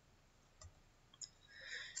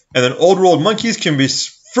 And then Old World monkeys can be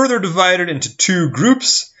further divided into 2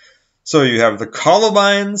 groups. So you have the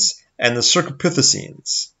colobines and the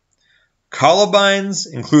cercopithecines. Colobines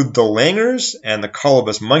include the langurs and the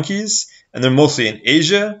colobus monkeys, and they're mostly in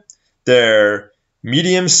Asia. They're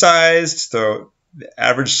medium-sized, so the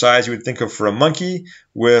average size you would think of for a monkey,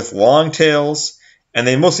 with long tails, and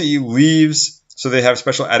they mostly eat leaves, so they have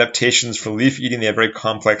special adaptations for leaf eating. They have very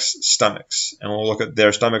complex stomachs, and we'll look at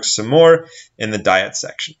their stomachs some more in the diet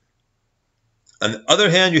section. On the other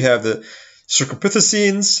hand, you have the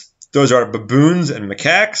cercopithecines. Those are baboons and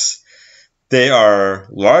macaques. They are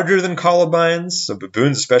larger than colobines, so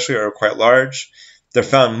baboons especially are quite large. They're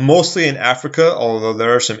found mostly in Africa, although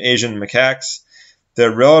there are some Asian macaques.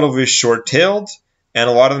 They're relatively short-tailed, and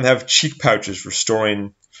a lot of them have cheek pouches for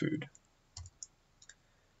storing food.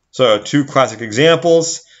 So 2 classic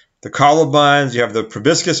examples. The colobines, you have the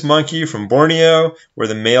proboscis monkey from Borneo, where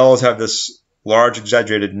the males have this large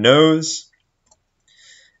exaggerated nose.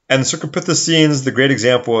 And the Cercopithecines, the great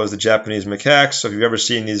example is the Japanese macaques. So if you've ever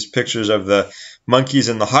seen these pictures of the monkeys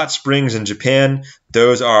in the hot springs in Japan,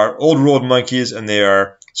 those are old world monkeys and they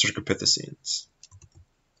are Cercopithecines.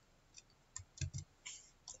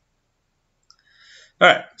 All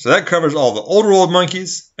right, so that covers all the old world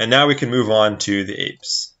monkeys, and now we can move on to the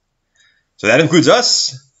apes. So that includes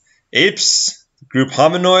us, apes, group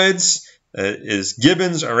hominoids, is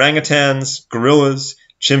gibbons, orangutans, gorillas,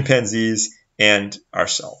 chimpanzees, and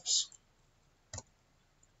ourselves.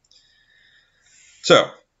 So,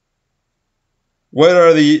 what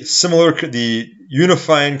are the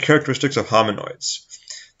unifying characteristics of hominoids?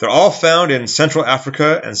 They're all found in Central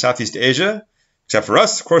Africa and Southeast Asia, except for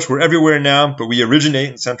us. Of course, we're everywhere now, but we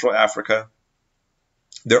originate in Central Africa.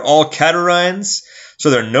 They're all catarrhines,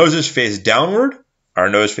 so their noses face downward. Our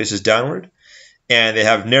nose faces downward. And they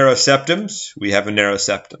have narrow septums. We have a narrow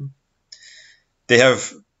septum. They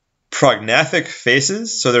have prognathic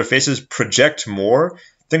faces, so their faces project more.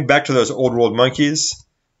 Think back to those old world monkeys,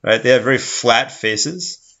 right? They have very flat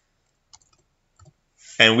faces.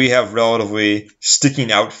 And we have relatively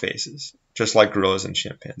sticking out faces, just like gorillas and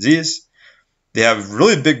chimpanzees. They have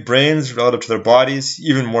really big brains relative to their bodies,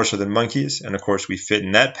 even more so than monkeys. And of course, we fit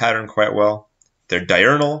in that pattern quite well. They're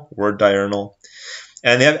diurnal, we're diurnal.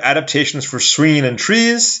 And they have adaptations for swinging in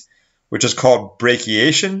trees, which is called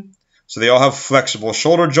brachiation. So they all have flexible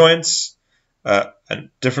shoulder joints, a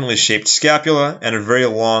differently shaped scapula, and a very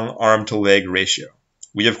long arm-to-leg ratio.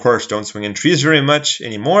 We, of course, don't swing in trees very much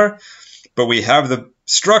anymore, but we have the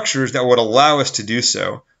structures that would allow us to do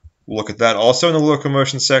so. We'll look at that also in the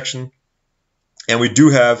locomotion section. And we do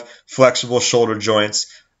have flexible shoulder joints,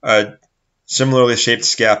 similarly shaped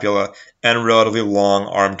scapula, and relatively long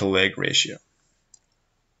arm-to-leg ratio.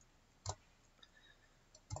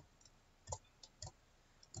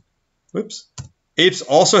 Whoops. Apes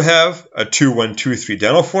also have a 2-1-2-3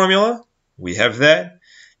 dental formula. We have that.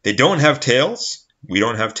 They don't have tails. We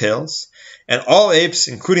don't have tails. And all apes,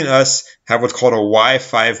 including us, have what's called a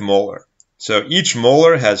Y5 molar. So each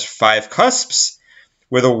molar has 5 cusps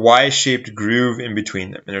with a Y-shaped groove in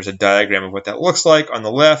between them. And there's a diagram of what that looks like on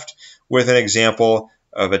the left with an example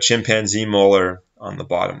of a chimpanzee molar on the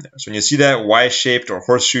bottom there. So when you see that Y-shaped or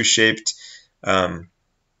horseshoe-shaped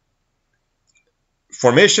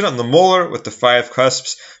formation on the molar with the 5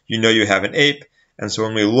 cusps, you know you have an ape. And so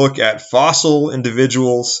when we look at fossil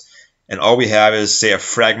individuals and all we have is, say, a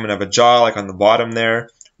fragment of a jaw like on the bottom there,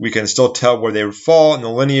 we can still tell where they would fall in the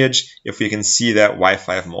lineage if we can see that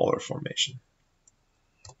Y5 molar formation.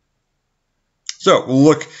 So we'll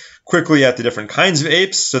look quickly at the different kinds of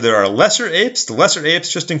apes. So there are lesser apes. The lesser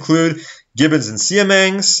apes just include gibbons and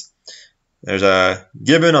siamangs. There's a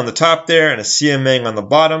gibbon on the top there and a siamang on the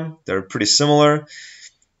bottom. They're pretty similar.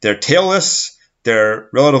 They're tailless. They're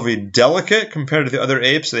relatively delicate compared to the other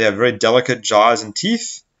apes. So they have very delicate jaws and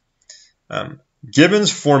teeth.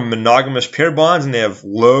 Gibbons form monogamous pair bonds and they have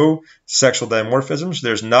low sexual dimorphism. So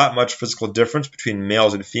there's not much physical difference between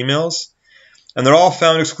males and females. And they're all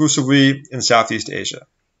found exclusively in Southeast Asia.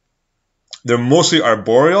 They're mostly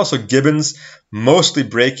arboreal, so gibbons mostly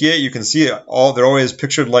brachiate. You can see they're always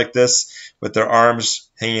pictured like this with their arms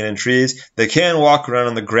hanging in trees. They can walk around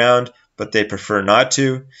on the ground, but they prefer not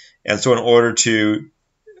to. And so in order to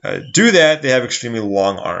do that, they have extremely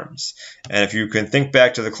long arms. And if you can think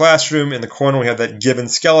back to the classroom, in the corner we have that gibbon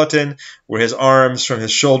skeleton where his arms from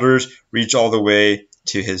his shoulders reach all the way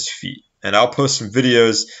to his feet. And I'll post some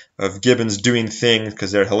videos of gibbons doing things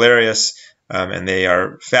because they're hilarious and they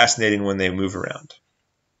are fascinating when they move around.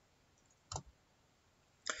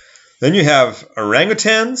 Then you have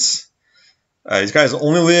orangutans. These guys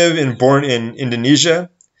only born in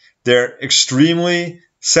Indonesia. They're extremely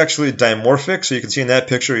sexually dimorphic. So you can see in that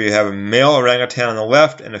picture you have a male orangutan on the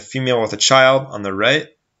left and a female with a child on the right.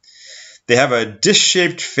 They have a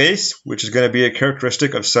dish-shaped face, which is going to be a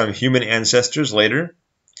characteristic of some human ancestors later.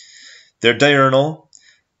 They're diurnal.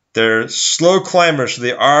 They're slow climbers, so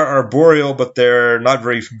they are arboreal, but they're not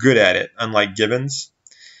very good at it, unlike gibbons.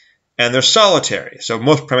 And they're solitary. So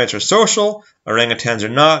most primates are social. Orangutans are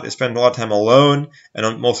not. They spend a lot of time alone and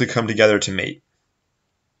don't mostly come together to mate.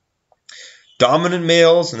 Dominant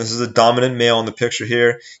males, and this is a dominant male in the picture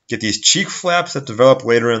here, get these cheek flaps that develop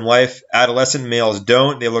later in life. Adolescent males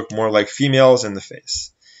don't. They look more like females in the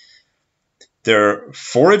face. They're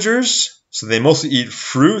foragers. So they mostly eat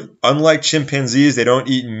fruit. Unlike chimpanzees, they don't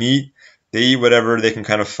eat meat. They eat whatever they can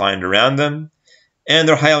kind of find around them. And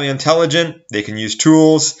they're highly intelligent. They can use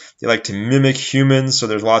tools. They like to mimic humans. So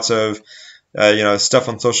there's lots of stuff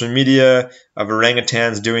on social media of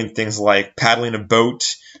orangutans doing things like paddling a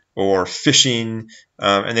boat or fishing.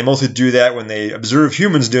 And they mostly do that when they observe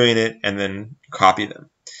humans doing it and then copy them.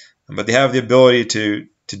 but they have the ability to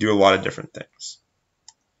do a lot of different things.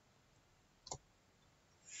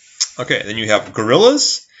 Okay, then you have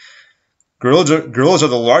gorillas. Gorillas are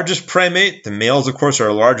the largest primate. The males, of course,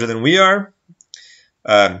 are larger than we are.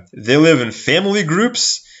 They live in family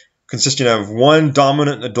groups consisting of one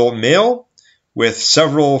dominant adult male with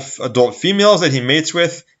several adult females that he mates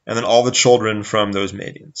with, and then all the children from those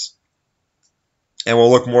matings. And we'll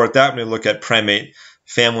look more at that when we look at primate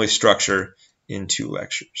family structure in 2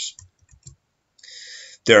 lectures.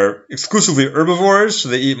 They're exclusively herbivores, so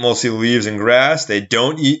they eat mostly leaves and grass. They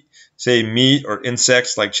don't eat, say, meat or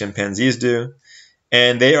insects like chimpanzees do.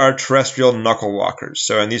 And they are terrestrial knuckle walkers.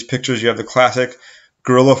 So in these pictures, you have the classic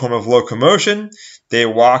gorilla form of locomotion. They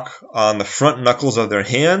walk on the front knuckles of their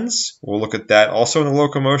hands. We'll look at that also in the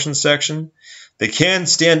locomotion section. They can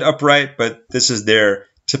stand upright, but this is their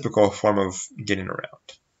typical form of getting around.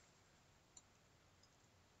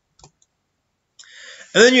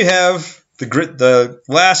 And then you have the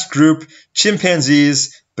last group,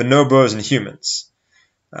 chimpanzees, bonobos, and humans.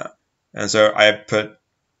 And so I put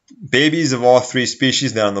babies of all 3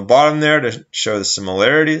 species down the bottom there to show the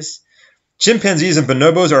similarities. Chimpanzees and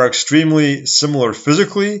bonobos are extremely similar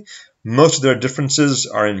physically. Most of their differences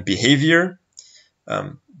are in behavior.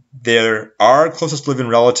 They're our closest living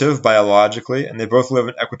relative biologically, and they both live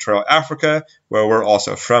in equatorial Africa, where we're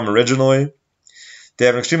also from originally. They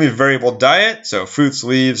have an extremely variable diet, so fruits,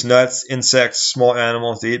 leaves, nuts, insects, small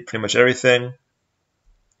animals. They eat pretty much everything.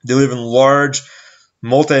 They live in large,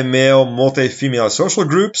 multi-male, multi-female social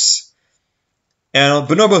groups. And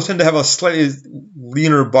bonobos tend to have a slightly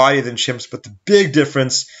leaner body than chimps, but the big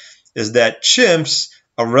difference is that chimps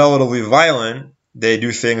are relatively violent. They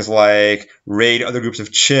do things like raid other groups of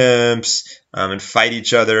chimps and fight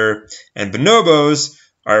each other. And bonobos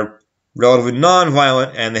are relatively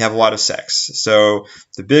non-violent, and they have a lot of sex. So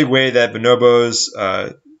the big way that bonobos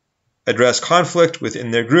address conflict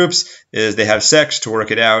within their groups is they have sex to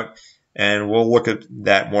work it out, and we'll look at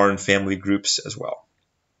that more in family groups as well.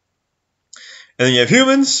 And then you have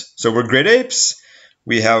humans. So we're great apes.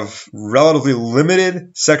 We have relatively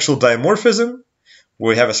limited sexual dimorphism.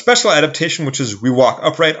 We have a special adaptation, which is we walk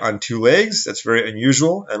upright on 2 legs. That's very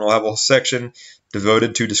unusual, and we'll have a whole section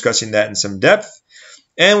devoted to discussing that in some depth.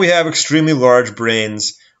 And we have extremely large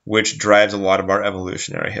brains, which drives a lot of our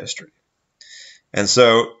evolutionary history. And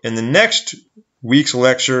so in the next week's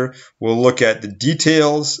lecture, we'll look at the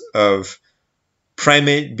details of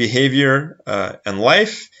primate behavior and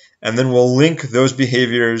life, and then we'll link those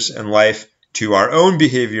behaviors and life to our own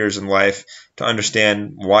behaviors and life to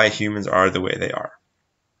understand why humans are the way they are.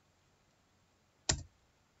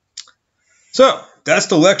 So that's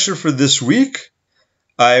the lecture for this week.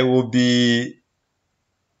 I will be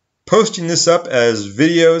posting this up as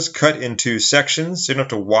videos cut into sections, so you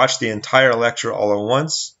don't have to watch the entire lecture all at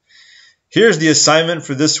once. Here's the assignment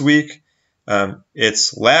for this week.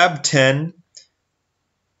 It's Lab 10.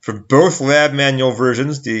 For both lab manual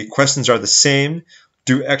versions, the questions are the same.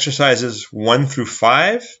 Do exercises 1 through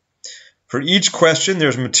 5. For each question,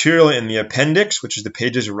 there's material in the appendix, which is the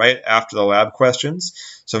pages right after the lab questions.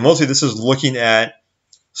 So mostly this is looking at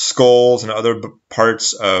skulls and other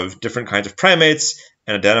parts of different kinds of primates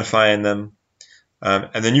and identifying them.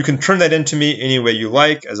 And then you can turn that into me any way you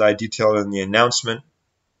like, as I detailed in the announcement.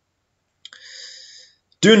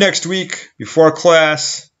 Due next week, before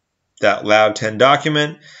class, that Lab 10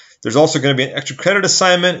 document. There's also going to be an extra credit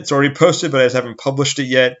assignment. It's already posted, but I just haven't published it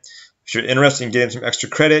yet. If you're interested in getting some extra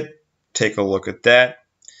credit, take a look at that.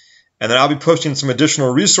 And then I'll be posting some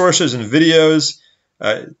additional resources and videos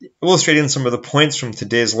illustrating some of the points from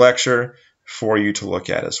today's lecture for you to look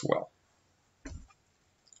at as well.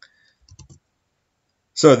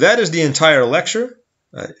 So that is the entire lecture.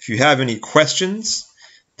 If you have any questions,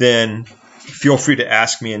 then feel free to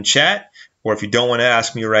ask me in chat, or if you don't want to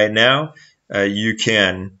ask me right now, you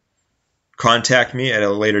can contact me at a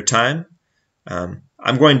later time.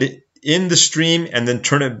 I'm going to end the stream and then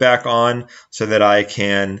turn it back on so that I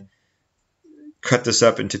can cut this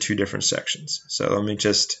up into 2 different sections. So let me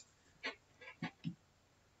just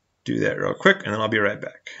do that real quick, and then I'll be right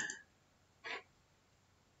back.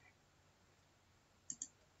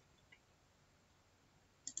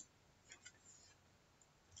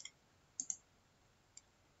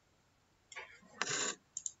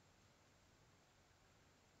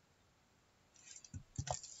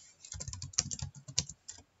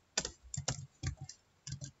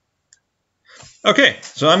 Okay,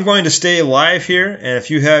 so I'm going to stay live here, and if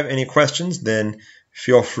you have any questions, then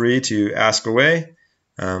feel free to ask away.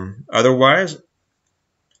 Otherwise,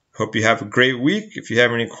 hope you have a great week. If you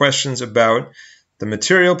have any questions about the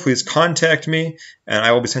material, please contact me, and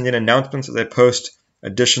I will be sending announcements as I post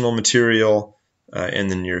additional material in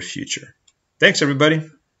the near future. Thanks, everybody.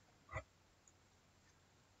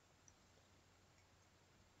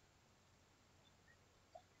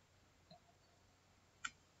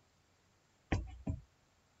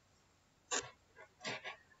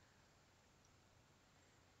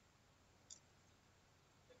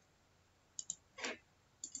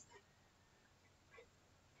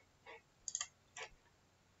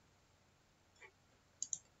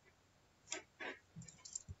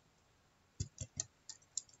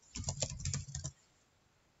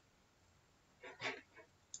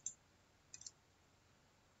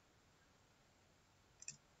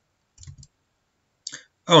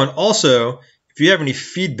 Oh, and also, if you have any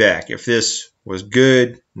feedback, if this was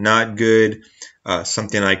good, not good,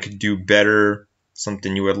 something I could do better,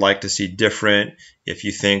 something you would like to see different, if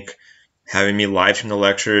you think having me live stream the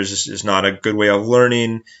lectures is not a good way of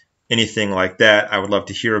learning, anything like that, I would love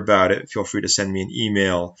to hear about it. Feel free to send me an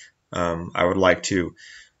email. I would like to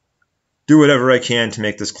do whatever I can to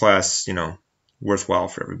make this class, worthwhile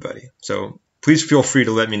for everybody. So please feel free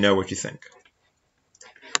to let me know what you think.